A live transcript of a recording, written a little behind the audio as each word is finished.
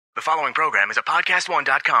The following program is a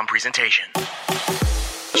podcast1.com presentation.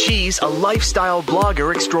 She's a lifestyle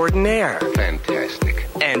blogger extraordinaire. Fantastic.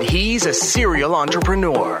 And he's a serial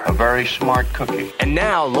entrepreneur. A very smart cookie. And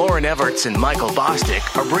now Lauryn Evarts and Michael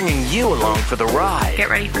Bosstick are bringing you along for the ride. Get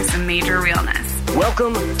ready for some major realness.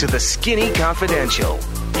 Welcome to the Skinny Confidential.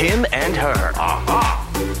 Him and her.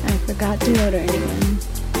 Aha! I forgot deodorant again.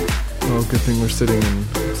 Well, good thing we're sitting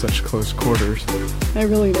in such close quarters. I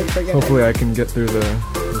really did forget. Hopefully I can get through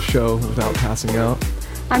the show without passing out.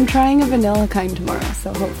 I'm trying a vanilla kind tomorrow,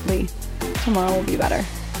 so hopefully tomorrow will be better.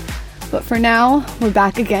 But for now, we're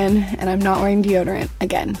back again, and I'm not wearing deodorant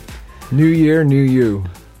again. New year, new you.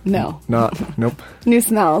 No. Nope. New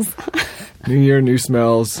smells. New year, new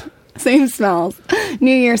smells. Same smells.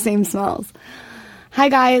 New year, same smells. Hi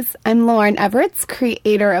guys, I'm Lauryn Evarts,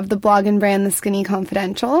 creator of the blog and brand The Skinny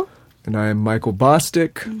Confidential. And I am Michael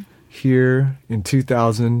Bosstick, here in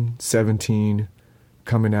 2017,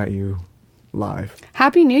 coming at you live.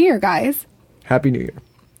 Happy New Year, guys. Happy New Year.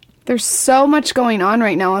 There's so much going on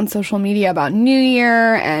right now on social media about New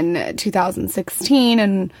Year and 2016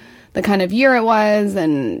 and the kind of year it was,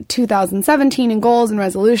 and 2017 and goals and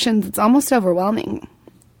resolutions. It's almost overwhelming.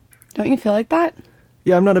 Don't you feel like that?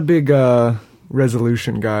 Yeah, I'm not a big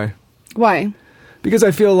resolution guy. Why? Because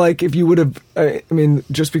I feel like if you would have, I mean,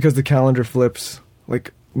 just because the calendar flips,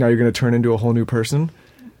 like now you're going to turn into a whole new person.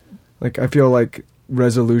 Like I feel like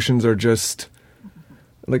resolutions are just,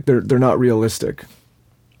 like they're not realistic.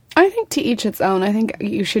 I think to each its own. I think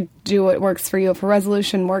you should do what works for you. If a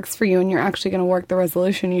resolution works for you and you're actually going to work the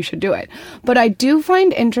resolution, you should do it. But I do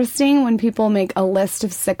find interesting when people make a list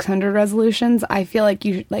of 600 resolutions. I feel like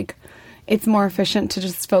it's more efficient to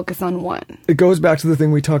just focus on one. It goes back to the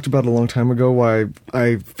thing we talked about a long time ago, why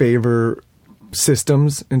I favor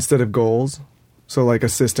systems instead of goals. So like a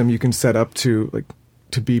system you can set up to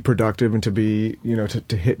be productive and to be,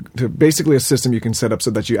 to basically a system you can set up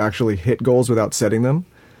so that you actually hit goals without setting them.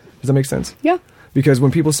 Does that make sense? Yeah. Because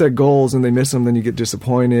when people set goals and they miss them, then you get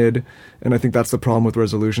disappointed. And I think that's the problem with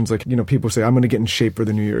resolutions. Like, people say, I'm going to get in shape for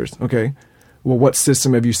the New Year's. Okay. Well, what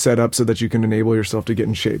system have you set up so that you can enable yourself to get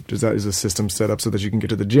in shape? Is a system set up so that you can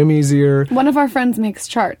get to the gym easier? One of our friends makes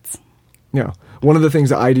charts. Yeah. One of the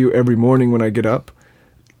things that I do every morning when I get up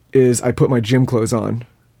is I put my gym clothes on.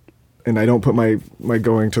 And I don't put my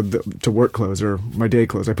going to work clothes or my day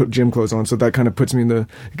clothes. I put gym clothes on. So that kind of puts me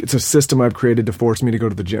it's a system I've created to force me to go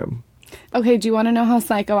to the gym. Okay, do you want to know how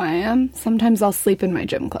psycho I am? Sometimes I'll sleep in my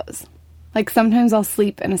gym clothes. Like sometimes I'll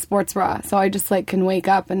sleep in a sports bra. So I just can wake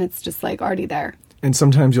up and it's just already there. And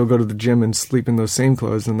sometimes you'll go to the gym and sleep in those same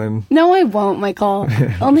clothes and then... No, I won't, Michael.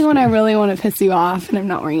 Only when I really want to piss you off and I'm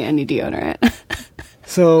not wearing any deodorant.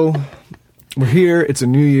 So we're here. It's a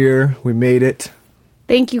new year. We made it.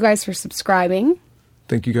 Thank you guys for subscribing.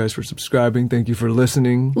 Thank you guys for subscribing. Thank you for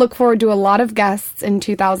listening. Look forward to a lot of guests in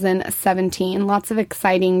 2017. Lots of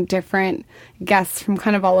exciting, different guests from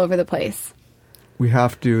kind of all over the place. We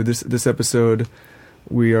have to. This episode,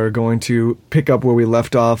 we are going to pick up where we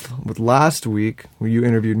left off with last week, where you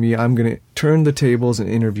interviewed me. I'm going to turn the tables and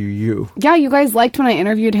interview you. Yeah, you guys liked when I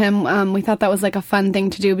interviewed him. We thought that was a fun thing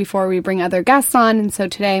to do before we bring other guests on. And so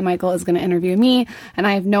today, Michael is going to interview me, and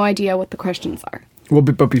I have no idea what the questions are. Well,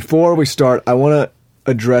 but before we start, I want to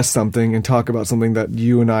address something and talk about something that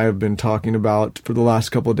you and I have been talking about for the last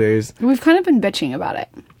couple of days. We've kind of been bitching about it.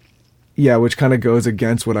 Yeah, which kind of goes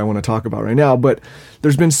against what I want to talk about right now. But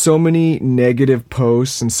there's been so many negative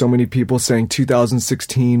posts and so many people saying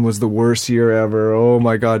 2016 was the worst year ever. Oh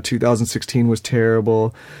my God, 2016 was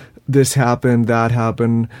terrible. This happened, that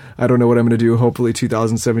happened. I don't know what I'm going to do. Hopefully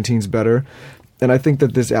 2017 is better. And I think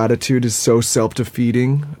that this attitude is so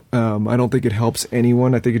self-defeating. I don't think it helps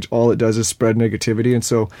anyone. I think all it does is spread negativity. And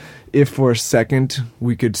so if for a second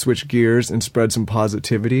we could switch gears and spread some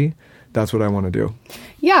positivity, that's what I want to do.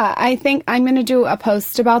 Yeah, I think I'm going to do a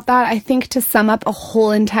post about that. I think to sum up a whole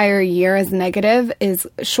entire year as negative is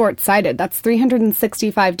short-sighted. That's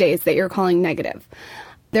 365 days that you're calling negative.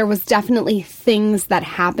 There was definitely things that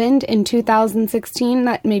happened in 2016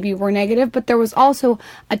 that maybe were negative, but there was also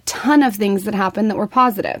a ton of things that happened that were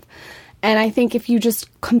positive. And I think if you just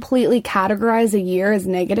completely categorize a year as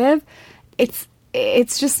negative, it's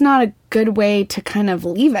just not a good way to kind of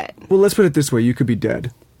leave it. Well, let's put it this way. You could be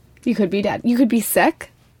dead. You could be dead. You could be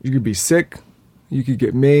sick. You could be sick. You could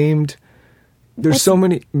get maimed. There's so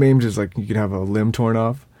many... Maimed is you could have a limb torn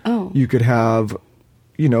off. Oh. You could have...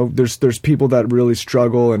 there's people that really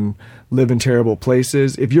struggle and live in terrible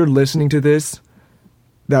places. If you're listening to this,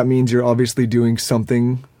 that means you're obviously doing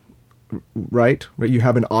something right? You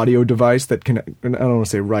have an audio device that can, I don't want to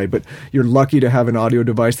say right, but you're lucky to have an audio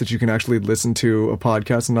device that you can actually listen to a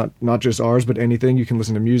podcast, and not just ours, but anything. You can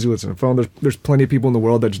listen to music, listen to phone. There's plenty of people in the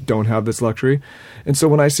world that just don't have this luxury. And so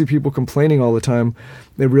when I see people complaining all the time,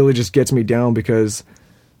 it really just gets me down, because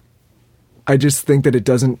I just think that it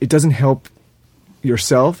doesn't help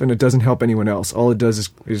yourself, and it doesn't help anyone else. All it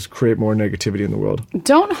does is create more negativity in the world.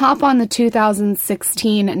 Don't hop on the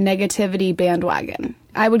 2016 negativity bandwagon.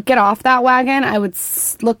 I would get off that wagon. I would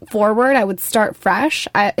look forward. I would start fresh.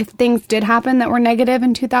 If things did happen that were negative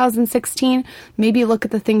in 2016, maybe look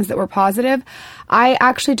at the things that were positive. I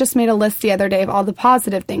actually just made a list the other day of all the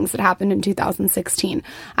positive things that happened in 2016.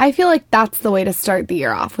 I feel like that's the way to start the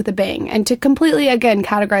year off, with a bang. And to completely, again,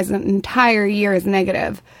 categorize an entire year as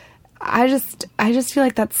negative, I just feel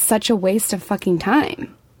like that's such a waste of fucking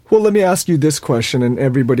time. Well, let me ask you this question, and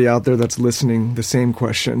everybody out there that's listening, the same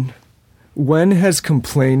question. When has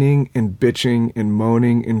complaining and bitching and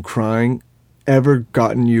moaning and crying ever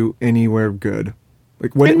gotten you anywhere good?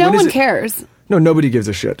 Like, when one cares. No, nobody gives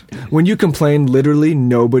a shit. When you complain, literally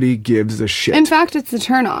nobody gives a shit. In fact, it's a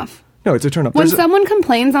turnoff. No, it's a turn off. When someone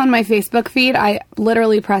complains on my Facebook feed, I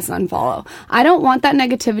literally press unfollow. I don't want that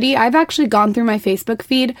negativity. I've actually gone through my Facebook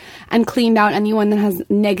feed and cleaned out anyone that has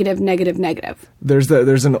negative. There's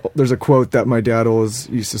a quote that my dad always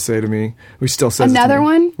used to say to me. He still says another it to me.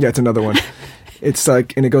 one? Yeah, it's another one. It's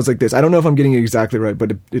like, and it goes like this. I don't know if I'm getting it exactly right,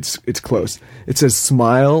 but it's close. It says,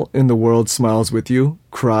 "Smile and the world smiles with you.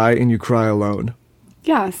 Cry and you cry alone."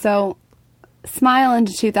 Yeah, so smile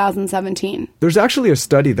into 2017. There's actually a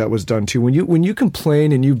study that was done too. When you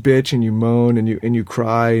complain and you bitch and you moan and you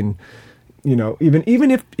cry, and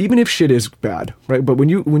even if shit is bad, right? But when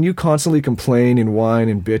you constantly complain and whine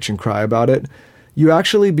and bitch and cry about it, you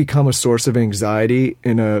actually become a source of anxiety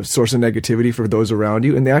and a source of negativity for those around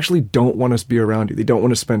you, and they actually don't want to be around you. They don't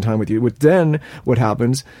want to spend time with you. Then what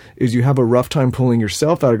happens is you have a rough time pulling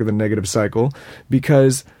yourself out of the negative cycle,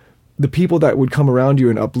 because the people that would come around you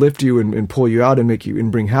and uplift you and pull you out and make you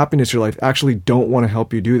and bring happiness to your life actually don't want to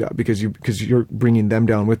help you do that, because you're bringing them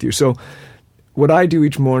down with you. So what I do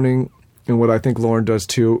each morning, and what I think Lauryn does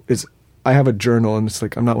too, is I have a journal, and it's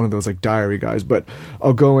like, I'm not one of those like diary guys, but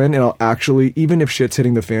I'll go in and I'll actually, even if shit's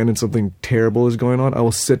hitting the fan and something terrible is going on, I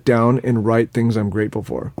will sit down and write things I'm grateful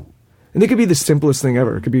for. And it could be the simplest thing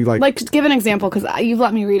ever. It could be like give an example, because you've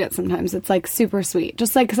let me read it sometimes. It's like super sweet,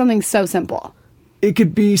 just like something so simple. It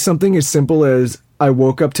could be something as simple as, I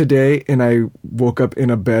woke up today and I woke up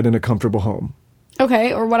in a bed in a comfortable home.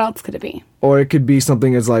 Okay, or what else could it be? Or it could be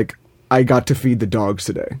something as like, I got to feed the dogs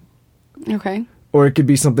today. Okay. Or it could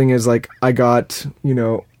be something as like, I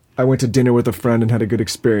went to dinner with a friend and had a good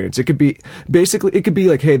experience. It could be, basically, it could be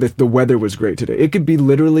like, hey, the weather was great today. It could be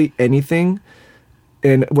literally anything.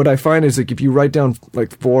 And what I find is, like, if you write down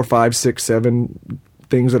like 4, 5, 6, 7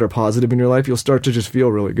 things that are positive in your life, you'll start to just feel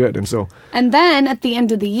really good. And then at the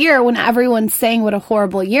end of the year, when everyone's saying what a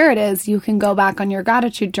horrible year it is, you can go back on your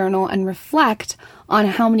gratitude journal and reflect on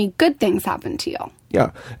how many good things happened to you.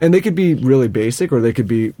 Yeah. And they could be really basic, or they could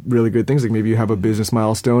be really good things. Like maybe you have a business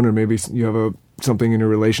milestone, or maybe you have something in your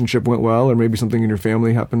relationship went well, or maybe something in your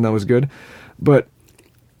family happened that was good. But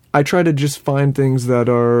I try to just find things that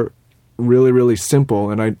are really, really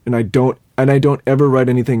simple, and I don't ever write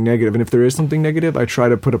anything negative. And if there is something negative, I try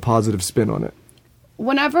to put a positive spin on it.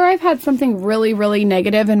 Whenever I've had something really, really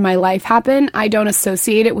negative in my life happen, I don't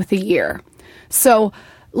associate it with a year. So,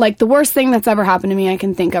 like, the worst thing that's ever happened to me I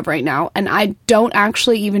can think of right now, and I don't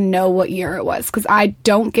actually even know what year it was, because I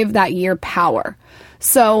don't give that year power.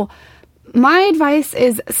 So my advice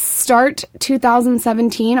is start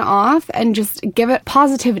 2017 off and just give it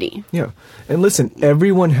positivity. Yeah. And listen,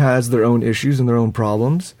 everyone has their own issues and their own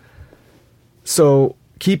problems. So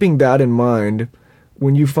keeping that in mind,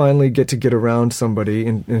 when you finally get around somebody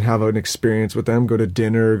and have an experience with them, go to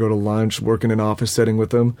dinner, go to lunch, work in an office setting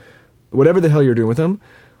with them, whatever the hell you're doing with them,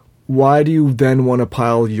 why do you then want to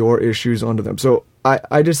pile your issues onto them? So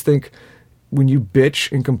I just think when you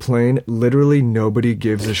bitch and complain, literally nobody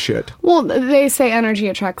gives a shit. Well, they say energy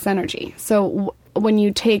attracts energy. So when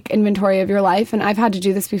you take inventory of your life, and I've had to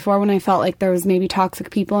do this before when I felt like there was maybe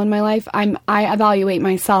toxic people in my life, I evaluate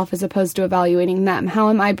myself as opposed to evaluating them. How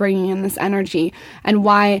am I bringing in this energy, and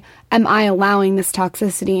why am I allowing this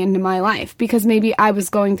toxicity into my life? Because maybe I was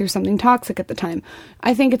going through something toxic at the time.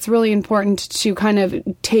 I think it's really important to kind of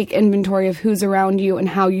take inventory of who's around you and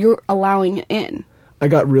how you're allowing it in. I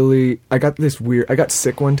got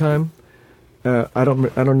sick one time. I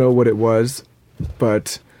don't know what it was,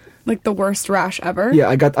 but Like the worst rash ever? Yeah,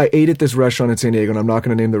 I ate at this restaurant in San Diego, and I'm not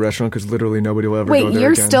going to name the restaurant because literally nobody will ever go there again. Wait,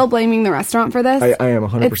 you're still blaming the restaurant for this? I am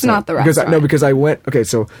 100%. It's not the restaurant. Because I went... Okay,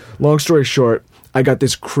 so long story short, I got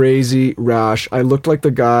this crazy rash. I looked like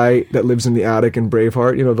the guy that lives in the attic in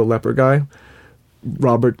Braveheart, you know, the leper guy.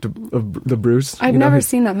 Robert the Bruce. I've never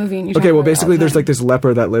seen that movie. And you okay, well, basically, there's like this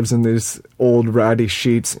leper that lives in these old ratty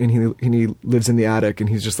sheets, and he lives in the attic, and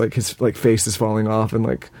he's just like his like face is falling off, and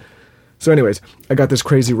like. So, anyways, I got this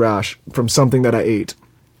crazy rash from something that I ate,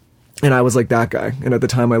 and I was like that guy. And at the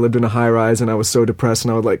time, I lived in a high rise, and I was so depressed,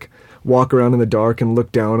 and I would like walk around in the dark and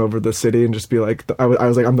look down over the city and just be like, I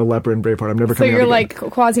was like, I'm the leper in Braveheart. I'm never coming out again. So you're like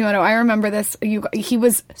Quasimodo. I remember this. He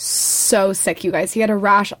was so sick, you guys. He had a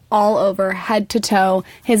rash all over, head to toe,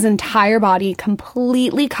 his entire body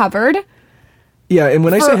completely covered. Yeah, and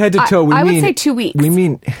when I say head to toe, I would say 2 weeks. We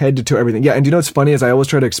mean head to toe, everything. Yeah, and do you know what's funny is I always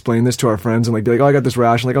try to explain this to our friends and like be like, oh, I got this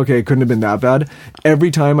rash. And like, okay, it couldn't have been that bad.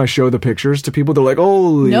 Every time I show the pictures to people, they're like,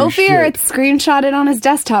 holy no fear, shit. It's screenshotted on his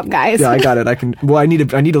desktop, guys. Yeah, I got it. I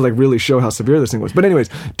need to like really show how severe this thing was. But anyways,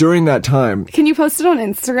 during that time... Can you post it on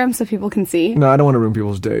Instagram so people can see? No, I don't want to ruin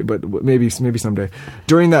people's day, but maybe someday.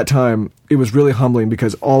 During that time, it was really humbling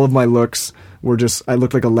because all of my looks... I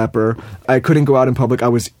looked like a leper. I couldn't go out in public. I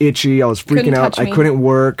was itchy. I was freaking out. I couldn't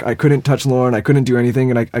work. I couldn't touch Lauryn. I couldn't do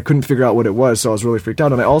anything, and I couldn't figure out what it was, so I was really freaked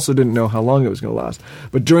out. And I also didn't know how long it was going to last.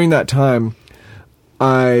 But during that time,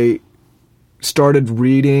 I started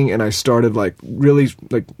reading, and I started like really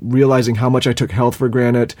like realizing how much I took health for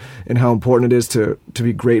granted and how important it is to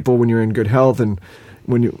be grateful when you're in good health and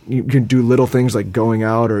when you can do little things like going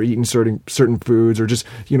out or eating certain foods or just,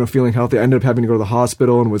 you know, feeling healthy. I ended up having to go to the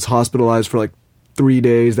hospital and was hospitalized for like 3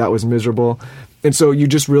 days. That was miserable. And so you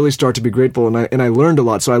just really start to be grateful. And I learned a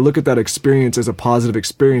lot. So I look at that experience as a positive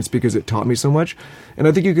experience because it taught me so much. And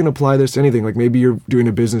I think you can apply this to anything. Like maybe you're doing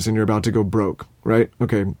a business and you're about to go broke, right?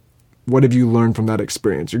 Okay. What have you learned from that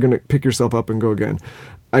experience? You're going to pick yourself up and go again.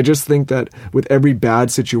 I just think that with every bad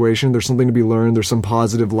situation, there's something to be learned. There's some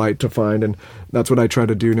positive light to find. And that's what I try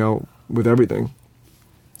to do now with everything.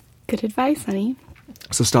 Good advice, honey.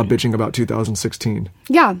 So stop bitching about 2016.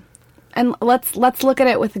 Yeah. And let's look at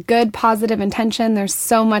it with a good, positive intention. There's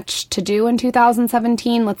so much to do in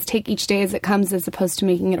 2017. Let's take each day as it comes as opposed to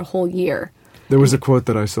making it a whole year. There was a quote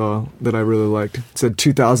that I saw that I really liked. It said,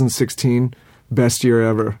 2016, best year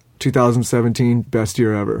ever. 2017, best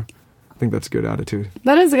year ever. I think that's a good attitude.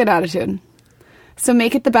 That is a good attitude. So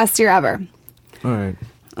make it the best year ever. All right.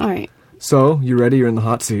 All right. So, you ready? You're in the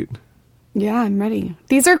hot seat. Yeah, I'm ready.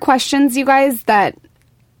 These are questions, you guys, that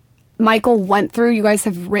Michael went through. You guys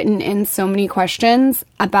have written in so many questions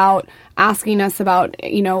about asking us about,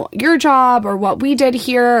 you know, your job or what we did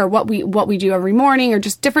here or what we do every morning or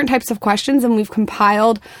just different types of questions. And we've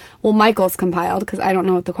compiled, well, Michael's compiled because I don't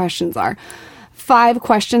know what the questions are. 5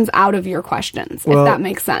 questions out of your questions, if that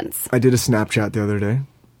makes sense. I did a Snapchat the other day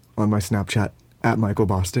on my Snapchat at Michael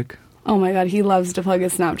Bostic. Oh my God, he loves to plug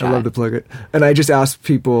his Snapchat. I love to plug it. And I just asked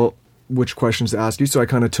people which questions to ask you, so I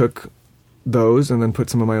kind of took those and then put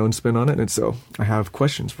some of my own spin on it. And so I have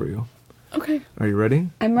questions for you. Okay. Are you ready?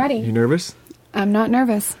 I'm ready. You nervous? I'm not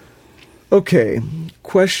nervous. Okay.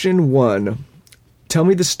 Question 1. Tell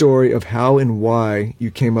me the story of how and why you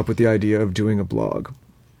came up with the idea of doing a blog.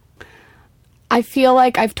 I feel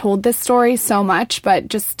like I've told this story so much, but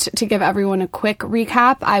just to give everyone a quick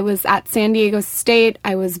recap, I was at San Diego State.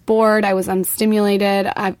 I was bored. I was unstimulated.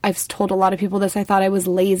 I've told a lot of people this. I thought I was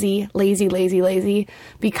lazy.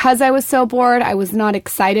 Because I was so bored, I was not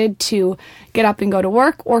excited to get up and go to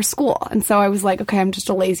work or school. And so I was like, okay, I'm just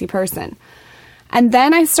a lazy person. And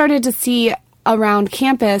then I started to see around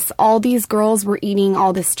campus, all these girls were eating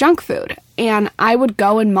all this junk food. And I would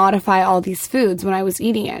go and modify all these foods when I was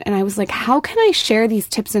eating it. And I was like, how can I share these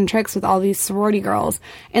tips and tricks with all these sorority girls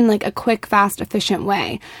in like a quick, fast, efficient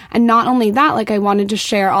way? And not only that, like I wanted to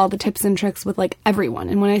share all the tips and tricks with like everyone.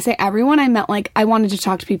 And when I say everyone, I meant like I wanted to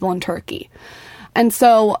talk to people in Turkey. And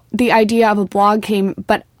so the idea of a blog came,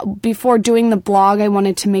 but before doing the blog, I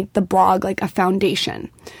wanted to make the blog like a foundation.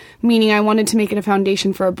 Meaning I wanted to make it a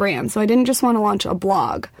foundation for a brand. So I didn't just want to launch a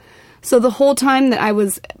blog. So the whole time that I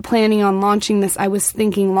was planning on launching this, I was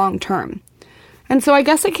thinking long term. And so I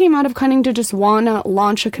guess it came out of kind of to just want to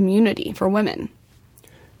launch a community for women.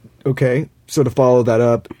 Okay. So to follow that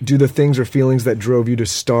up, do the things or feelings that drove you to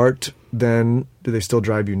start, then do they still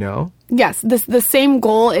drive you now? Yes. The same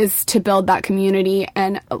goal is to build that community.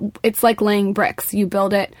 And it's like laying bricks. You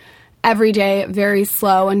build it every day, very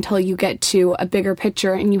slow until you get to a bigger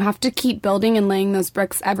picture, and you have to keep building and laying those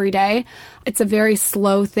bricks every day. It's a very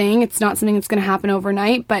slow thing. It's not something that's going to happen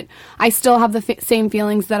overnight, but I still have the same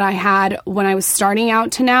feelings that I had when I was starting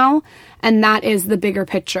out to now, and that is the bigger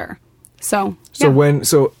picture. So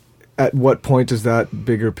at what point does that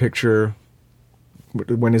bigger picture,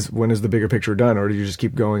 when is the bigger picture done, or do you just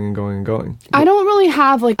keep going and going and going? I don't really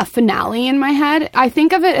have like a finale in my head. I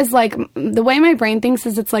think of it as like, the way my brain thinks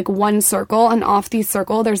is it's like one circle, and off these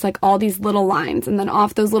circle there's like all these little lines, and then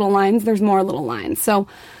off those little lines there's more little lines. So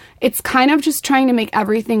it's kind of just trying to make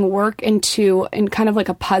everything work in kind of like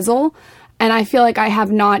a puzzle. And I feel like I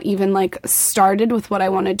have not even like started with what I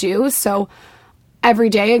want to do. So every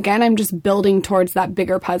day, again, I'm just building towards that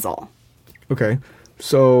bigger puzzle. Okay.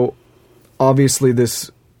 So obviously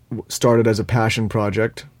this started as a passion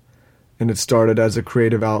project, and it started as a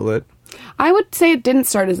creative outlet. I would say it didn't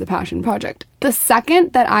start as a passion project. The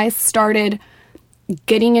second that I started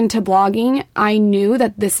getting into blogging, I knew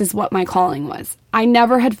that this is what my calling was. I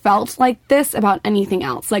never had felt like this about anything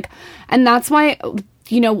else. And that's why,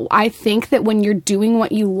 I think that when you're doing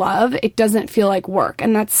what you love, it doesn't feel like work.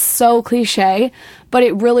 And that's so cliche, but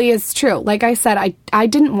it really is true. Like I said, I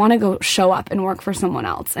didn't want to go show up and work for someone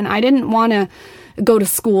else. And I didn't want to go to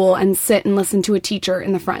school and sit and listen to a teacher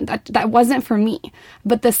in the front. That wasn't for me.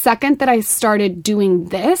 But the second that I started doing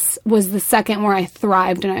this was the second where I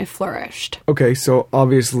thrived and I flourished. Okay, so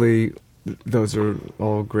obviously those are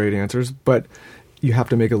all great answers, but you have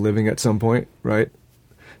to make a living at some point, right?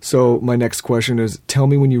 So my next question is, tell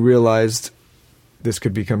me when you realized this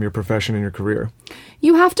could become your profession and your career.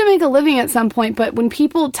 You have to make a living at some point, but when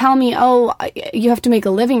people tell me, oh, you have to make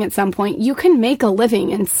a living at some point, you can make a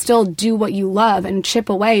living and still do what you love and chip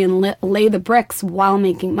away and lay the bricks while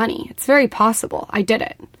making money. It's very possible. I did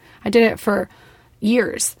it. I did it for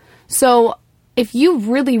years. So if you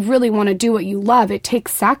really, really want to do what you love, it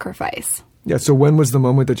takes sacrifice. Yeah, so when was the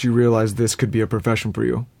moment that you realized this could be a profession for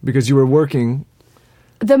you? Because you were working...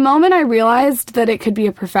 The moment I realized that it could be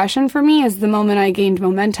a profession for me is the moment I gained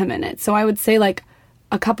momentum in it. So I would say like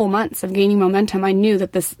a couple months of gaining momentum, I knew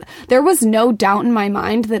that there was no doubt in my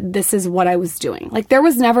mind that this is what I was doing. Like there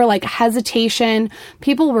was never like hesitation.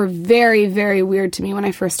 People were very, very weird to me when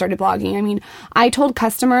I first started blogging. I mean, I told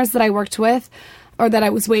customers that I worked with or that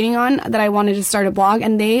I was waiting on that I wanted to start a blog,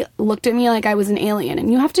 and they looked at me like I was an alien.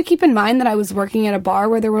 And you have to keep in mind that I was working at a bar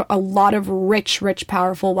where there were a lot of rich,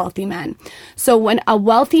 powerful, wealthy men. So when a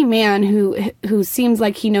wealthy man who seems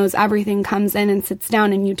like he knows everything comes in and sits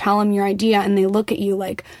down and you tell him your idea and they look at you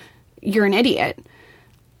like you're an idiot,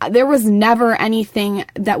 there was never anything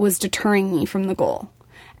that was deterring me from the goal.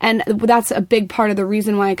 And that's a big part of the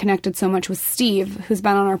reason why I connected so much with Steve, who's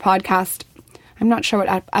been on our podcast. I'm not sure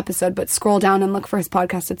what episode, but scroll down and look for his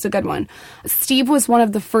podcast. It's a good one. Steve was one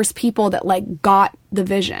of the first people that like got the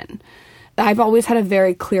vision. I've always had a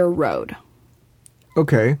very clear road.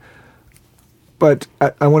 Okay. But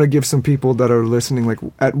I want to give some people that are listening, like,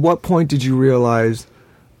 at what point did you realize,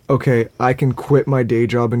 okay, I can quit my day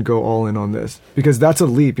job and go all in on this? Because that's a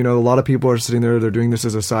leap. A lot of people are sitting there, they're doing this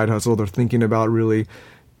as a side hustle. They're thinking about really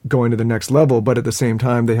going to the next level. But at the same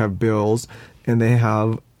time, they have bills and they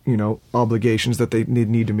have obligations that they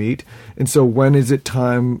need to meet. And so when is it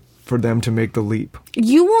time for them to make the leap?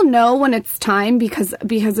 You will know when it's time because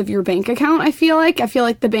of your bank account, I feel like.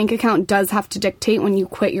 The bank account does have to dictate when you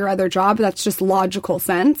quit your other job. That's just logical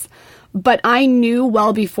sense. But I knew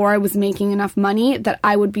well before I was making enough money that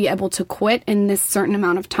I would be able to quit in this certain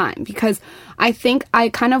amount of time, because I think I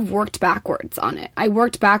kind of worked backwards on it. I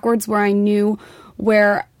worked backwards where I knew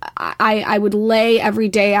where I would lay every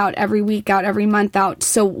day out, every week out, every month out.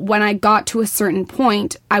 So when I got to a certain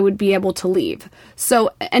point, I would be able to leave.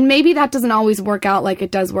 So, and maybe that doesn't always work out like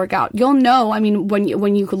it does work out. You'll know, I mean, when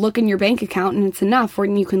you could look in your bank account and it's enough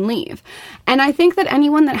when you can leave. And I think that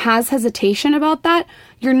anyone that has hesitation about that,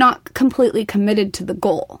 you're not completely committed to the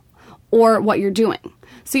goal or what you're doing.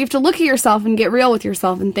 So you have to look at yourself and get real with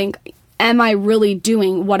yourself and think, am I really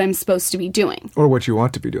doing what I'm supposed to be doing? Or what you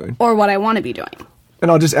want to be doing. Or what I want to be doing. And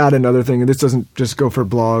I'll just add another thing, and this doesn't just go for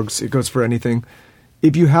blogs, it goes for anything.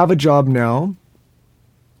 If you have a job now,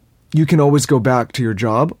 you can always go back to your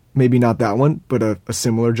job. Maybe not that one, but a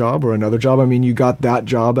similar job or another job. I mean, you got that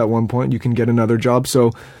job at one point, you can get another job.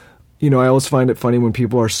 So, I always find it funny when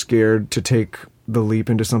people are scared to take the leap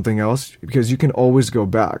into something else, because you can always go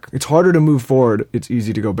back. It's harder to move forward. It's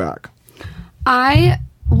easy to go back. I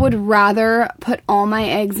would rather put all my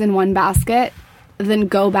eggs in one basket than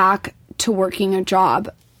go back to working a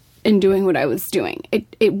job and doing what I was doing.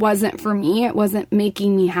 It wasn't for me. It wasn't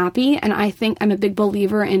making me happy. And I think I'm a big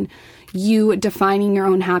believer in you defining your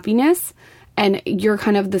own happiness. and you're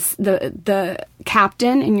kind of the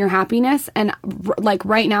captain in your happiness. And like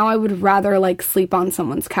right now, I would rather like sleep on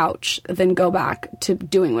someone's couch than go back to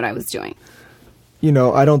doing what I was doing. You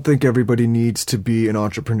know, I don't think everybody needs to be an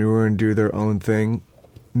entrepreneur and do their own thing.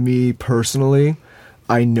 Me personally,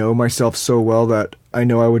 I know myself so well that I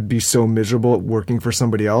know I would be so miserable at working for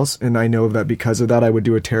somebody else. And I know that because of that, I would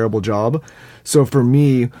do a terrible job. So for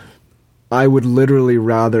me, I would literally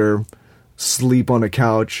rather sleep on a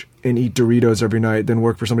couch and eat Doritos every night than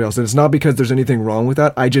work for somebody else. And it's not because there's anything wrong with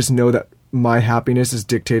that. I just know that my happiness is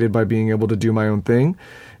dictated by being able to do my own thing.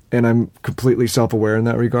 And I'm completely self-aware in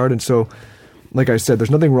that regard. And so, like I said, there's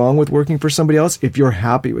nothing wrong with working for somebody else if you're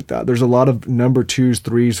happy with that. There's a lot of number 2s,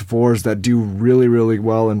 3s, 4s that do really, really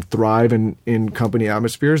well and thrive in company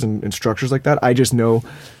atmospheres and structures like that. I just know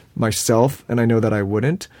myself, and I know that I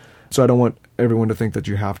wouldn't. So I don't want everyone to think that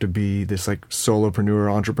you have to be this like solopreneur or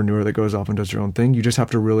entrepreneur that goes off and does your own thing. You just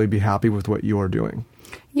have to really be happy with what you are doing.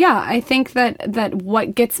 Yeah, I think that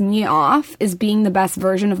what gets me off is being the best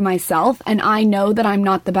version of myself. And I know that I'm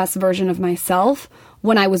not the best version of myself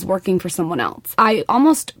when I was working for someone else. I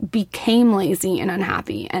almost became lazy and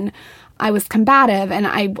unhappy, and I was combative, and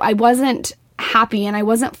I wasn't happy, and I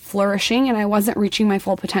wasn't flourishing, and I wasn't reaching my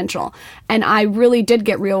full potential. And I really did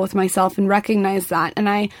get real with myself and recognize that, and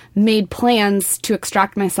I made plans to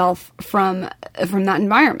extract myself from that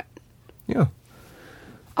environment. Yeah.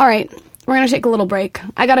 All right. We're going to take a little break.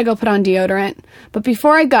 I got to go put on deodorant. But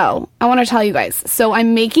before I go, I want to tell you guys. So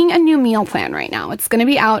I'm making a new meal plan right now. It's going to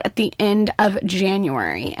be out at the end of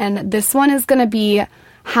January. And this one is going to be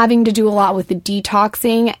having to do a lot with the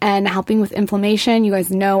detoxing and helping with inflammation. You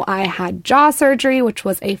guys know I had jaw surgery, which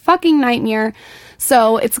was a fucking nightmare.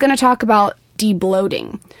 So it's going to talk about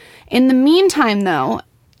debloating. In the meantime, though,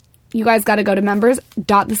 you guys got to go to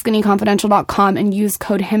members.theskinnyconfidential.com and use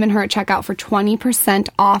code him and her at checkout for 20%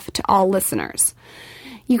 off to all listeners.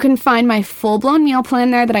 You can find my full-blown meal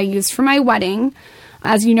plan there that I used for my wedding.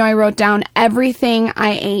 As you know, I wrote down everything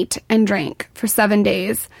I ate and drank for 7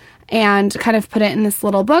 days and kind of put it in this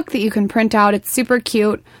little book that you can print out. It's super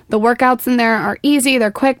cute. The workouts in there are easy.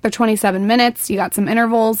 They're quick. They're 27 minutes. You got some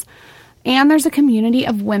intervals. And there's a community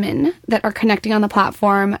of women that are connecting on the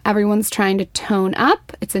platform. Everyone's trying to tone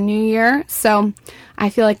up. It's a new year, so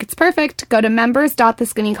I feel like it's perfect. Go to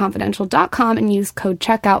members.theskinnyconfidential.com and use code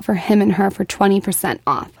checkout for him and her for 20%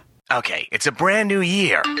 off. Okay, it's a brand new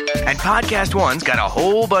year, and Podcast One's got a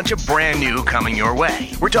whole bunch of brand new coming your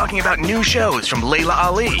way. We're talking about new shows from Layla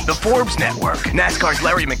Ali, The Forbes Network, NASCAR's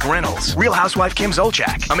Larry McReynolds, Real Housewife Kim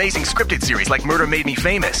Zolciak, amazing scripted series like Murder Made Me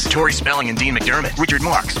Famous, Tori Spelling and Dean McDermott, Richard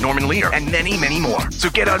Marks, Norman Lear, and many, many more. So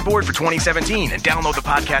get on board for 2017 and download the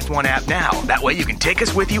Podcast One app now. That way you can take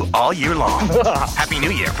us with you all year long. Happy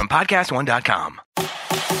New Year from podcastone.com.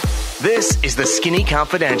 This is The Skinny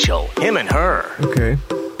Confidential, him and her. Okay.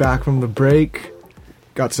 Back from the break,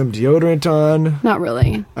 got some deodorant on. Not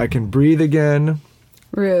really. I can breathe again.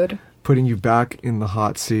 Rude. Putting you back in the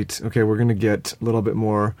hot seat. Okay, we're going to get a little bit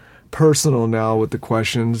more personal now with the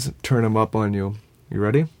questions. Turn them up on you. You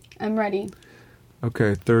ready? I'm ready.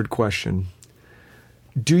 Okay, third question.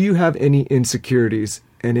 Do you have any insecurities?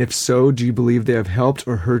 And if so, do you believe they have helped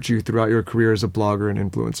or hurt you throughout your career as a blogger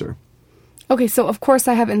and influencer? Okay, so of course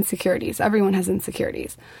I have insecurities. Everyone has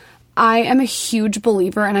insecurities. I am a huge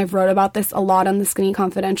believer, and I've wrote about this a lot on The Skinny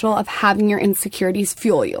Confidential, of having your insecurities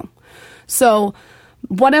fuel you. So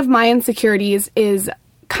one of my insecurities is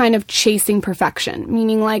kind of chasing perfection,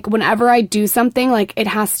 meaning like whenever I do something, like it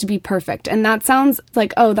has to be perfect. And that sounds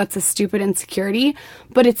like, oh, that's a stupid insecurity,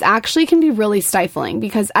 but it's actually can be really stifling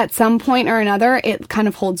because at some point or another, it kind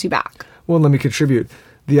of holds you back. Well, let me contribute.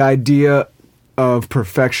 The idea of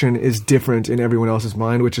perfection is different in everyone else's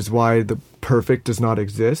mind, which is why the perfect does not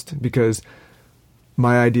exist, because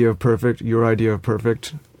my idea of perfect, your idea of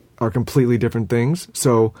perfect are completely different things.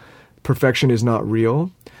 So perfection is not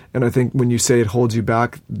real. And I think when you say it holds you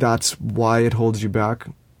back, that's why it holds you back,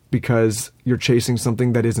 because you're chasing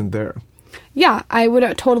something that isn't there. Yeah, I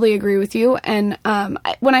would totally agree with you. And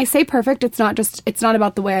when I say perfect, it's not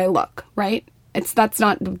about the way I look, right? That's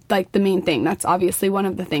not like the main thing. That's obviously one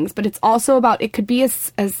of the things, but it's also about, it could be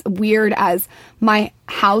as weird as my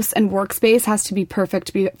house and workspace has to be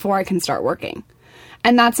perfect before I can start working.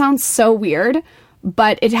 And that sounds so weird,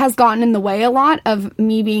 but it has gotten in the way a lot of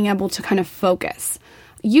me being able to kind of focus.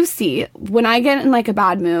 you see, when I get in like a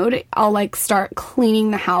bad mood, I'll like start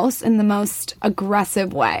cleaning the house in the most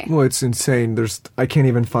aggressive way. Well, it's insane. I can't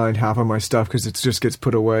even find half of my stuff because it just gets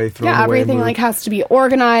put away, thrown away. Yeah, everything like has to be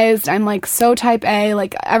organized. I'm like so type A,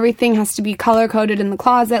 like everything has to be color coded in the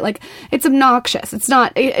closet. Like it's obnoxious. It's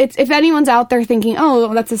not, it's if anyone's out there thinking,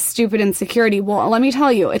 oh, that's a stupid insecurity. Well, let me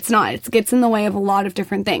tell you, it's not. It gets in the way of a lot of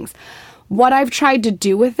different things. What I've tried to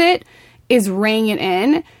do with it is rein it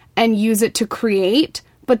in and use it to create.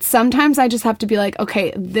 But sometimes I just have to be like,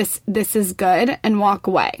 okay, this is good, and walk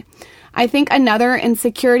away. I think another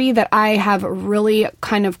insecurity that I have really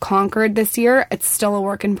kind of conquered this year, it's still a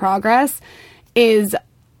work in progress, is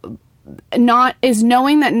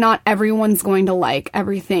knowing that not everyone's going to like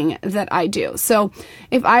everything that I do. So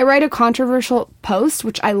if I write a controversial post,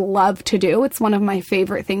 which I love to do, it's one of my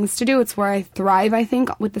favorite things to do. It's where I thrive, I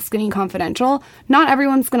think, with the Skinny Confidential. Not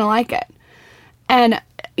everyone's going to like it. And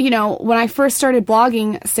you know, when I first started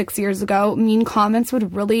blogging 6 years ago, mean comments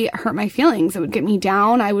would really hurt my feelings. It would get me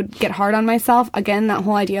down. I would get hard on myself. Again, that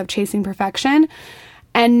whole idea of chasing perfection.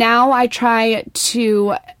 And now I try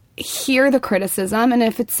to hear the criticism. And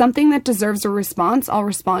if it's something that deserves a response, I'll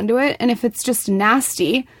respond to it. And if it's just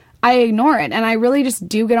nasty, I ignore it. And I really just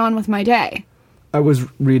do get on with my day. I was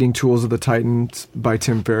reading Tools of the Titans by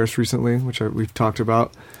Tim Ferriss recently, which we've talked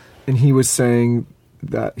about. And he was saying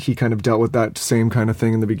that he kind of dealt with that same kind of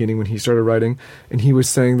thing in the beginning when he started writing. And he was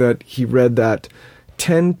saying that he read that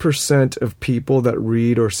 10% of people that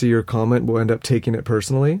read or see your comment will end up taking it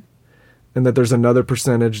personally. And that there's another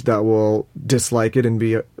percentage that will dislike it and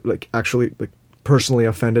be actually personally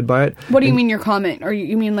offended by it. What do you mean your comment? Or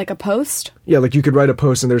you mean like a post? Yeah, like you could write a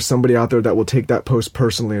post and there's somebody out there that will take that post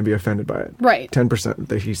personally and be offended by it. Right. 10%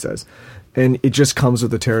 that he says. And it just comes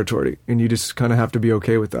with the territory, and you just kind of have to be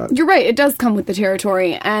okay with that. You're right. It does come with the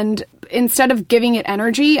territory. And instead of giving it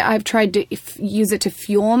energy, I've tried to use it to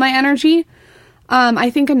fuel my energy. I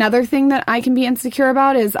think another thing that I can be insecure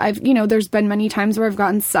about is there's been many times where I've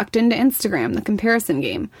gotten sucked into Instagram, the comparison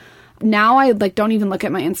game. Now I don't even look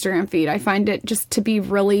at my Instagram feed. I find it just to be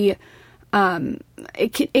really,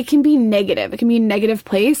 it can be negative. It can be a negative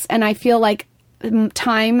place. And I feel like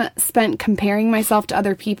time spent comparing myself to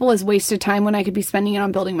other people is wasted time when I could be spending it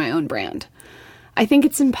on building my own brand. I think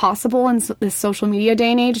it's impossible in this social media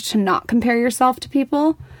day and age to not compare yourself to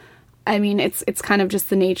people. I mean, it's kind of just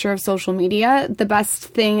the nature of social media. The best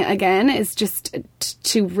thing, again, is just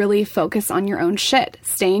to really focus on your own shit.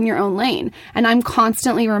 Stay in your own lane. And I'm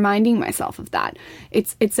constantly reminding myself of that.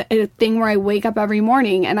 It's a thing where I wake up every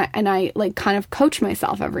morning and I kind of coach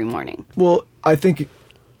myself every morning. Well, I think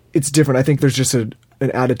it's different. I think there's just an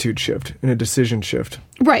attitude shift and a decision shift.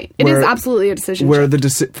 Right. It is absolutely a decision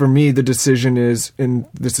shift. For me, the decision is, and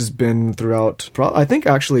this has been throughout, I think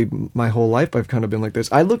actually my whole life I've kind of been like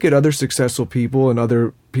this. I look at other successful people and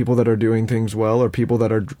other people that are doing things well, or people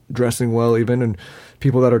that are dressing well even, and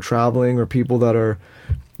people that are traveling, or people that are,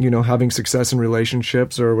 having success in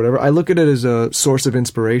relationships or whatever. I look at it as a source of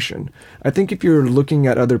inspiration. I think if you're looking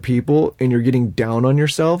at other people and you're getting down on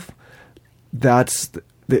yourself, that's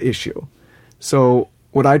the issue. So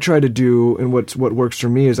what I try to do, and what works for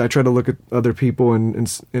me, is I try to look at other people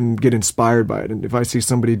and get inspired by it. And if I see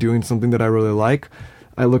somebody doing something that I really like,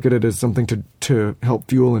 I look at it as something to help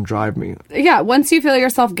fuel and drive me. Yeah, once you feel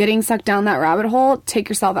yourself getting sucked down that rabbit hole, take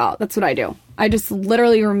yourself out. That's what I do. I just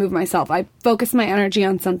literally remove myself. I focus my energy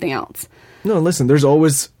on something else. No, listen, there's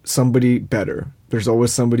always somebody better. There's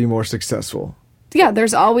always somebody more successful. Yeah,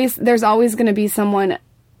 there's always going to be someone,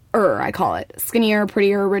 I call it, skinnier,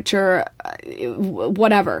 prettier, richer,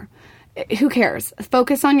 whatever. Who cares?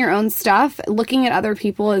 Focus on your own stuff. Looking at other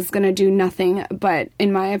people is going to do nothing but,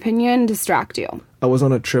 in my opinion, distract you. I was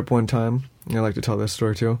on a trip one time, and I like to tell this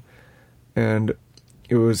story too, and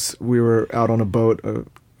we were out on a boat. A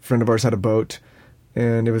friend of ours had a boat,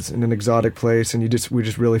 and it was in an exotic place, and we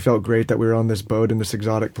just really felt great that we were on this boat in this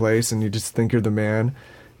exotic place, and you just think you're the man.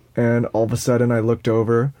 And all of a sudden I looked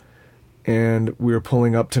over, and we were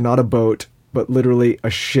pulling up to not a boat, but literally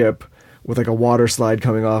a ship with like a water slide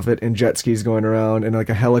coming off it and jet skis going around and like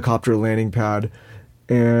a helicopter landing pad.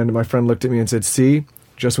 And my friend looked at me and said, "See,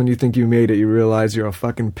 just when you think you made it, you realize you're a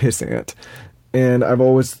fucking pissant." And I've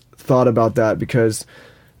always thought about that, because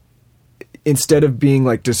instead of being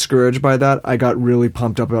like discouraged by that, I got really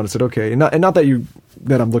pumped up about it and said, okay, and not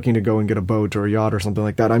that I'm looking to go and get a boat or a yacht or something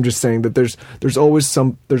like that. I'm just saying that there's always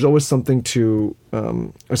something to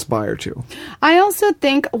aspire to. I also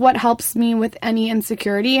think what helps me with any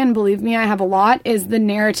insecurity, and believe me, I have a lot, is the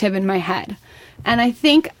narrative in my head. And I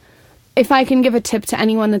think if I can give a tip to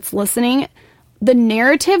anyone that's listening, the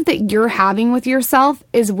narrative that you're having with yourself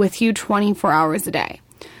is with you 24 hours a day.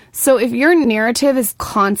 So if your narrative is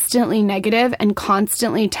constantly negative and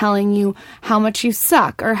constantly telling you how much you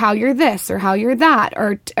suck or how you're this or how you're that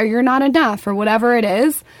or you're not enough or whatever it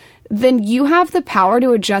is, then you have the power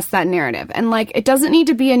to adjust that narrative. And like, it doesn't need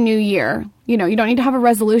to be a new year. You know, you don't need to have a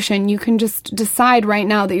resolution. You can just decide right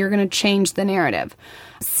now that you're going to change the narrative.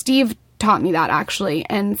 Steve taught me that, actually.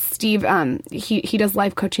 And Steve, he does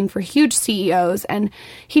life coaching for huge CEOs. And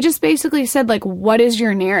he just basically said, like, what is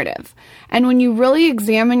your narrative? And when you really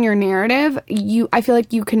examine your narrative, I feel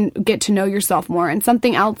like you can get to know yourself more. And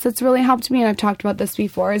something else that's really helped me, and I've talked about this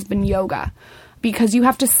before, has been yoga. Because you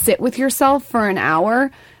have to sit with yourself for an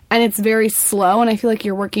hour, and it's very slow. And I feel like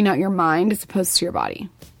you're working out your mind as opposed to your body.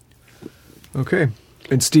 Okay.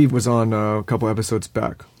 And Steve was on a couple episodes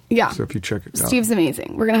back. Yeah. So if you check it out. Steve's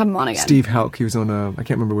amazing. We're going to have him on again. Steve Hauk. He was on I can't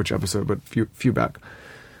remember which episode, but few back.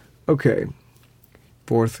 Okay.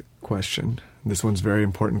 Fourth question. This one's a very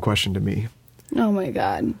important question to me. Oh my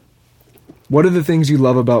God. What are the things you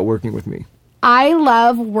love about working with me? I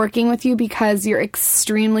love working with you because you're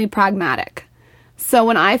extremely pragmatic. So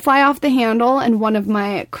when I fly off the handle and one of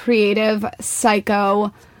my creative,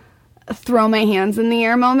 psycho, throw my hands in the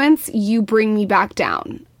air moments, you bring me back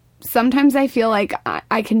down. Sometimes I feel like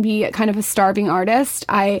I can be kind of a starving artist.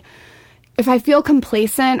 If I feel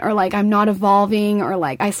complacent or like I'm not evolving, or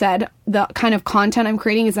like I said, the kind of content I'm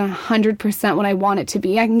creating is 100% what I want it to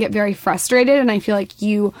be, I can get very frustrated, and I feel like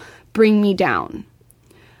you bring me down.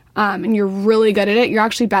 And you're really good at it. You're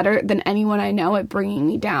actually better than anyone I know at bringing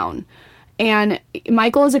me down. And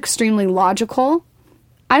Michael is extremely logical.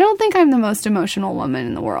 I don't think I'm the most emotional woman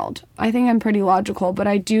in the world. I think I'm pretty logical, but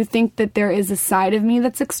I do think that there is a side of me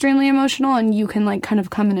that's extremely emotional, and you can like kind of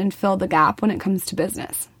come in and fill the gap when it comes to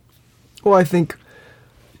business. Well, I think,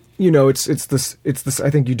 you know, it's this, I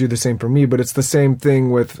think you do the same for me, but it's the same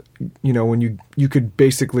thing with, you know, when you could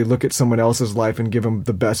basically look at someone else's life and give them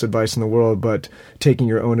the best advice in the world, but taking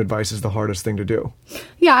your own advice is the hardest thing to do.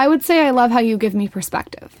 Yeah, I would say I love how you give me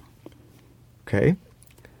perspective. Okay.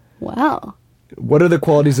 Well. What are the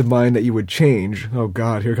qualities of mine that you would change? Oh,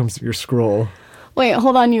 God, here comes your scroll. Wait,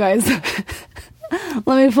 hold on, you guys. Let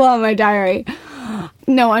me pull out my diary.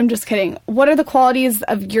 No, I'm just kidding. What are the qualities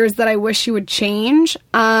of yours that I wish you would change?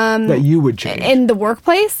 That you would change? In the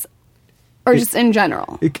workplace? Or just in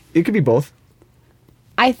general? It could be both.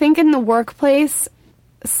 I think in the workplace,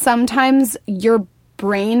 sometimes your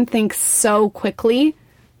brain thinks so quickly,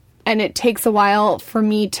 and it takes a while for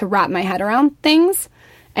me to wrap my head around things.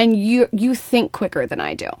 And you think quicker than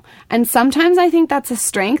I do. And sometimes I think that's a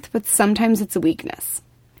strength, but sometimes it's a weakness.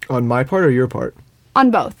 On my part or your part?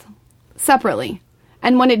 On both. Separately.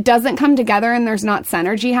 And when it doesn't come together and there's not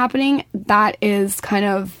synergy happening, that is kind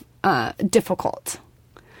of difficult.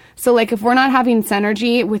 So like if we're not having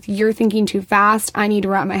synergy with you're thinking too fast, I need to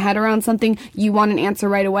wrap my head around something, you want an answer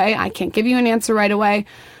right away, I can't give you an answer right away,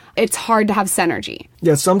 it's hard to have synergy.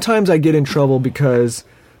 Yeah, sometimes I get in trouble because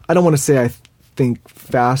I don't want to say I think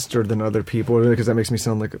faster than other people, because that makes me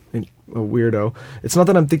sound like a weirdo. It's not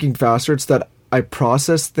that I'm thinking faster, it's that I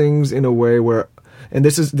process things in a way where, and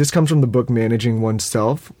this comes from the book Managing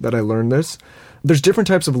Oneself, that I learned this. There's different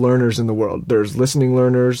types of learners in the world. There's listening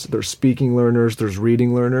learners, there's speaking learners, there's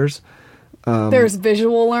reading learners. There's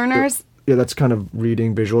visual learners. Yeah, that's kind of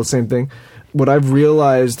reading, visual, same thing. What I've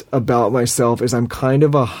realized about myself is I'm kind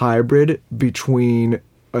of a hybrid between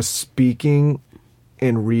a speaking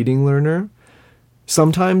and reading learner.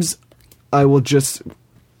 Sometimes I will just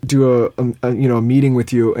do a meeting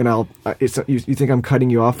with you, and you think I'm cutting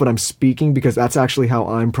you off, but I'm speaking because that's actually how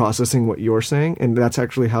I'm processing what you're saying, and that's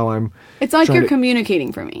actually how I'm. It's like you're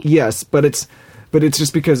communicating for me. Yes, but it's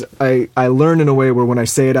just because I learn in a way where when I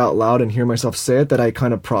say it out loud and hear myself say it, that I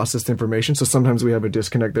kind of process the information. So sometimes we have a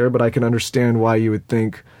disconnect there, but I can understand why you would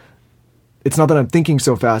think. It's not that I'm thinking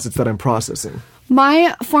so fast; it's that I'm processing.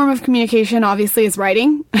 My form of communication obviously is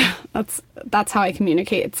writing. That's how I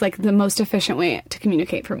communicate. It's like the most efficient way to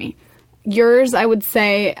communicate for me. Yours, I would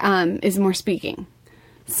say, is more speaking.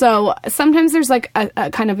 So sometimes there's like a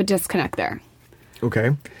kind of a disconnect there.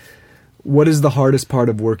 Okay. What is the hardest part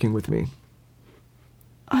of working with me?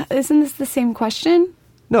 Isn't this the same question?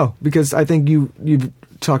 No, because I think you've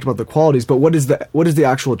talked about the qualities, but what is the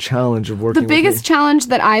actual challenge of working with me? The biggest challenge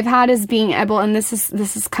that I've had is being able, and this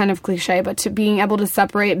is kind of cliche, but to being able to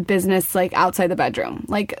separate business like outside the bedroom.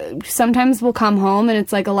 Like sometimes we'll come home and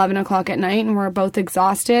it's like 11 o'clock at night and we're both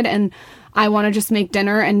exhausted and I want to just make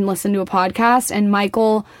dinner and listen to a podcast, and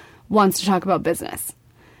Michael wants to talk about business.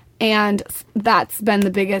 And that's been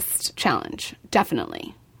the biggest challenge,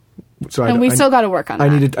 definitely. So we still got to work on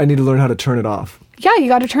that. I need to learn how to turn it off. Yeah, you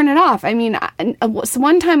got to turn it off. I mean, so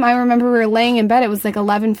one time I remember we were laying in bed, it was like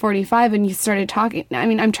 11:45 and you started talking. I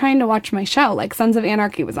mean, I'm trying to watch my show, like Sons of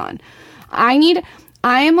Anarchy was on. I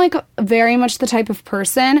am like very much the type of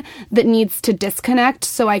person that needs to disconnect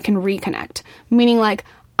so I can reconnect. Meaning like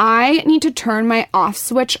I need to turn my off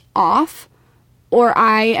switch off or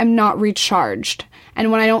I am not recharged.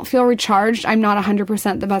 And when I don't feel recharged, I'm not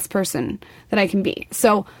 100% the best person that I can be.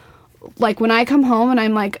 So like when I come home and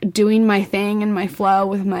I'm like doing my thing and my flow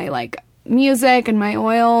with my like music and my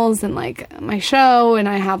oils and like my show and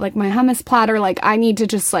I have like my hummus platter, like I need to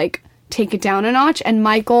just like take it down a notch. And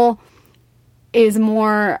Michael is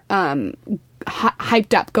more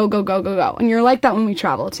hyped up. Go, go, go, go, go. And you're like that when we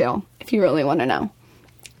travel too, if you really want to know.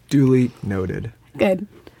 Duly noted. Good.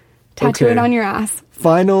 Tattoo it on your ass.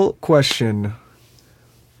 Final question.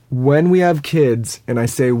 When we have kids, and I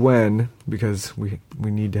say when because we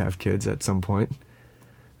need to have kids at some point.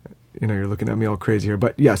 You know, you're looking at me all crazy here.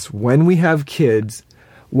 But yes, when we have kids,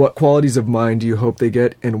 what qualities of mine do you hope they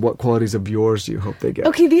get, and what qualities of yours do you hope they get?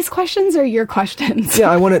 Okay, these questions are your questions. Yeah,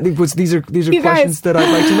 I want to. These are questions guys, that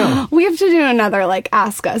I'd like to know. We have to do another like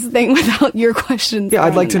ask us thing without your questions. Yeah,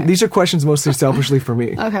 I'd like to. These are questions mostly selfishly for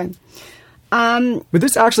me. Okay. But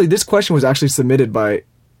this question was actually submitted by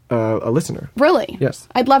a listener. Really? Yes.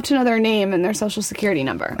 I'd love to know their name and their social security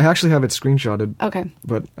number. I actually have it screenshotted. Okay.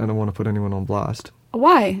 But I don't want to put anyone on blast.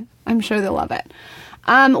 Why? I'm sure they'll love it.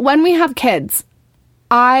 When we have kids,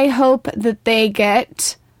 I hope that they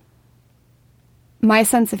get my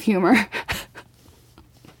sense of humor.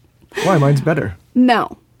 Why? Mine's better.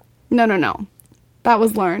 No. That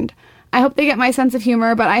was learned. I hope they get my sense of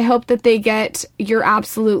humor, but I hope that they get your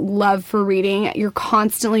absolute love for reading. You're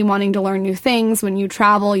constantly wanting to learn new things. When you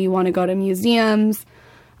travel, you want to go to museums.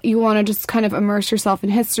 You want to just kind of immerse yourself in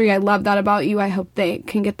history. I love that about you. I hope they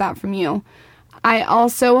can get that from you. I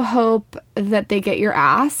also hope that they get your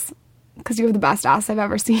ass, because you have the best ass I've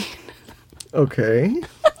ever seen. Okay.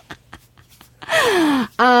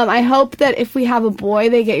 I hope that if we have a boy,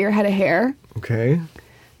 they get your head of hair. Okay.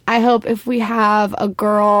 I hope if we have a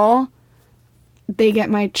girl, they get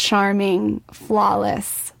my charming,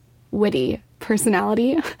 flawless, witty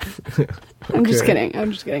personality. I'm just kidding.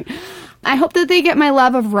 I hope that they get my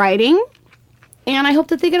love of writing. And I hope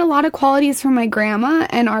that they get a lot of qualities from my grandma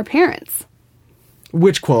and our parents.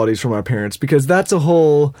 Which qualities from our parents? Because that's a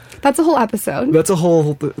whole episode. That's a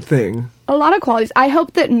whole thing. A lot of qualities. I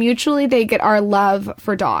hope that mutually they get our love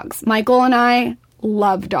for dogs. Michael and I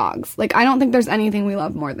love dogs. Like, I don't think there's anything we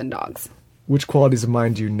love more than dogs. Which qualities of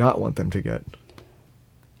mine do you not want them to get?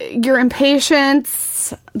 Your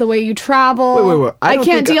impatience, the way you travel. Wait. I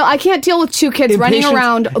can't deal with two kids running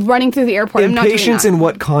around, running through the airport. I'm not doing that. Impatience in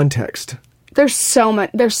what context? There's so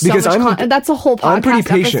much. That's a whole podcast I'm pretty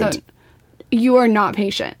patient. episode. You are not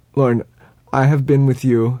patient. Lauren, I have been with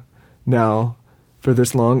you now for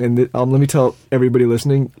this long, and let me tell everybody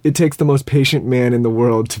listening, it takes the most patient man in the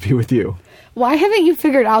world to be with you. Why haven't you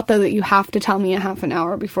figured out, though, that you have to tell me a half an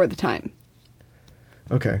hour before the time?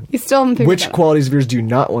 Okay. You still haven't figured Which that out. qualities of yours do you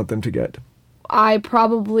not want them to get? I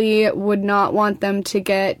probably would not want them to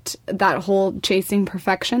get that whole chasing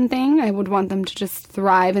perfection thing. I would want them to just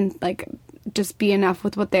thrive and, like, just be enough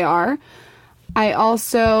with what they are. I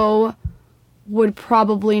also would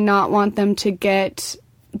probably not want them to get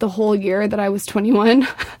the whole year that I was 21.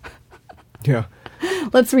 Yeah.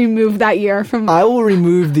 Let's remove that year from... I will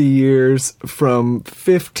remove the years from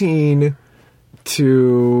 15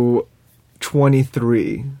 to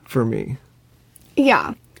 23 for me.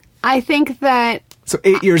 Yeah. I think that... So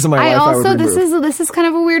 8 years of my life I would remove. This is kind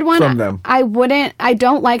of a weird one. From them. I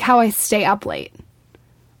don't like how I stay up late.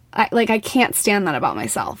 I can't stand that about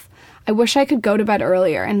myself. I wish I could go to bed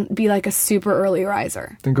earlier and be like a super early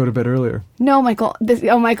riser. Then go to bed earlier. No, Michael.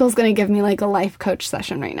 Michael's going to give me like a life coach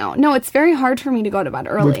session right now. No, it's very hard for me to go to bed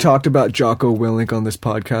early. We've talked about Jocko Willink on this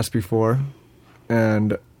podcast before.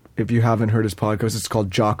 And if you haven't heard his podcast, it's called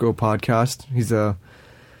Jocko Podcast. He's a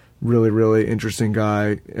really, really interesting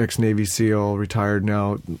guy. Ex-Navy SEAL, retired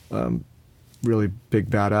now. Really big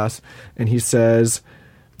badass. And he says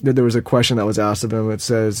that there was a question that was asked of him. It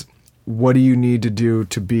says, what do you need to do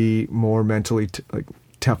to be more mentally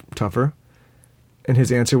tougher? And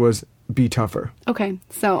his answer was, be tougher. Okay,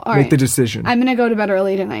 so all right. Make the decision. I'm going to go to bed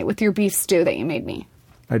early tonight with your beef stew that you made me.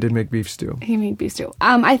 I did make beef stew. He made beef stew.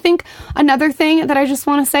 I think another thing that I just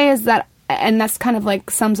want to say is that, and that's kind of like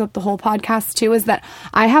sums up the whole podcast too, is that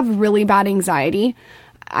I have really bad anxiety.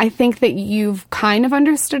 I think that you've kind of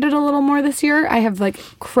understood it a little more this year. I have like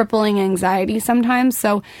crippling anxiety sometimes.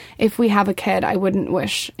 So if we have a kid, I wouldn't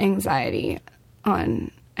wish anxiety on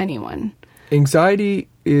anyone. Anxiety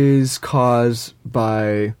is caused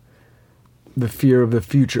by the fear of the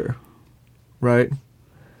future, right?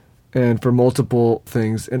 And for multiple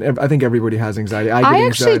things, and I think everybody has anxiety. I get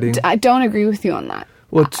anxiety. I don't agree with you on that.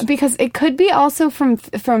 Well, because it could be also from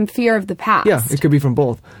fear of the past. Yeah, it could be from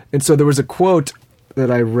both. And so there was a quote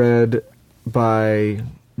that I read by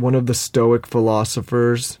one of the Stoic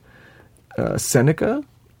philosophers, Seneca,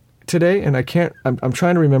 today, and I'm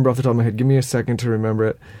trying to remember off the top of my head. Give me a second to remember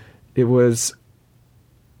it. It was,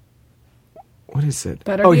 what is it?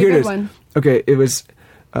 Here it is. One. Okay, it was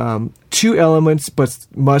 2 elements but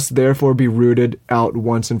must therefore be rooted out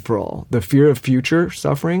once and for all: the fear of future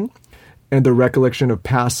suffering and the recollection of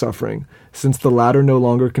past suffering, since the latter no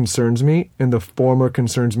longer concerns me and the former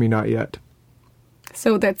concerns me not yet.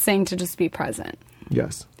 So that's saying to just be present.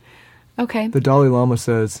 Yes. Okay. The Dalai Lama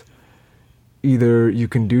says either you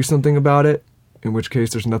can do something about it, in which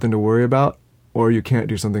case there's nothing to worry about, or you can't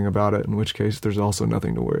do something about it, in which case there's also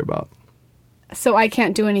nothing to worry about. So I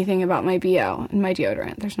can't do anything about my BO and my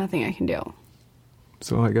deodorant. There's nothing I can do.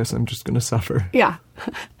 So I guess I'm just going to suffer. Yeah.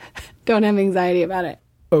 Don't have anxiety about it.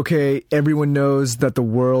 Okay, everyone knows that the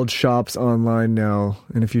world shops online now,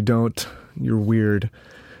 and if you don't, you're weird.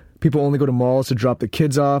 People only go to malls to drop the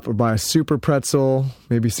kids off or buy a super pretzel,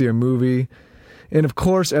 maybe see a movie. And of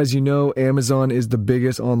course, as you know, Amazon is the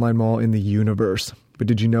biggest online mall in the universe. But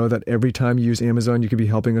did you know that every time you use Amazon, you could be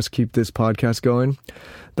helping us keep this podcast going?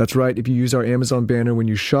 That's right. If you use our Amazon banner when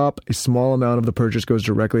you shop, a small amount of the purchase goes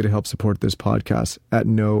directly to help support this podcast at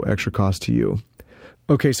no extra cost to you.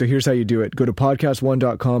 Okay, so here's how you do it. Go to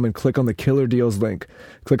podcastone.com and click on the Killer Deals link.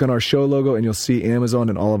 Click on our show logo and you'll see Amazon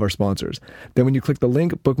and all of our sponsors. Then when you click the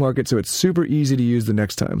link, bookmark it so it's super easy to use the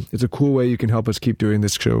next time. It's a cool way you can help us keep doing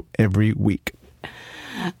this show every week.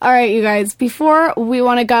 All right, you guys, before we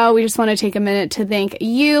want to go, we just want to take a minute to thank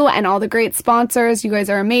you and all the great sponsors. You guys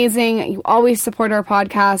are amazing. You always support our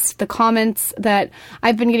podcast. The comments that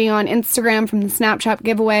I've been getting on Instagram from the Snapchat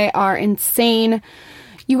giveaway are insane.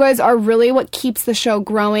 You guys are really what keeps the show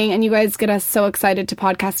growing, and you guys get us so excited to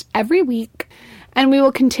podcast every week. And we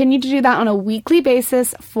will continue to do that on a weekly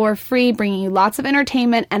basis for free, bringing you lots of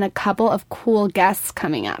entertainment and a couple of cool guests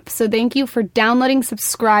coming up. So thank you for downloading,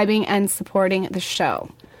 subscribing, and supporting the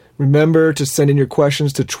show. Remember to send in your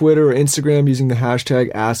questions to Twitter or Instagram using the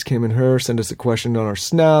hashtag #AskHimAndHer. Send us a question on our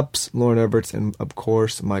snaps, Lauryn Evarts, and of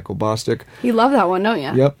course, Michael Bostic. You love that one, don't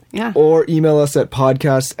you? Yep. Yeah. Or email us at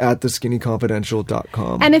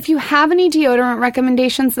podcast@theskinnyconfidential.com. And if you have any deodorant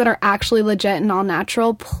recommendations that are actually legit and all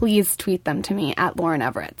natural, please tweet them to me at Lauryn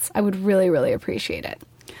Evarts. I would really, really appreciate it.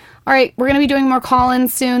 All right, we're going to be doing more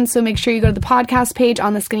call-ins soon, so make sure you go to the podcast page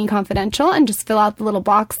on The Skinny Confidential and just fill out the little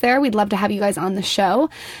box there. We'd love to have you guys on the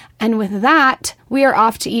show. And with that, we are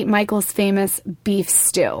off to eat Michael's famous beef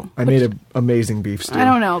stew. I made an amazing beef stew. I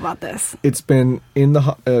don't know about this. It's been in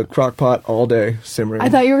the crock pot all day, simmering. I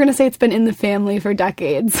thought you were going to say it's been in the family for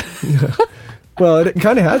decades. Yeah. Well, it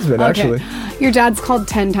kind of has been, actually. Your dad's called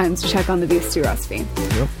 10 times to check on the beef stew recipe.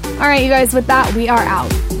 Yep. All right, you guys, with that, we are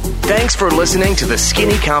out. Thanks for listening to The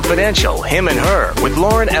Skinny Confidential, Him and Her, with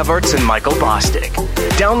Lauryn Evarts and Michael Bostic.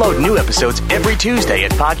 Download new episodes every Tuesday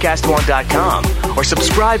at podcastone.com or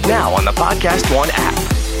subscribe now on the Podcast One app.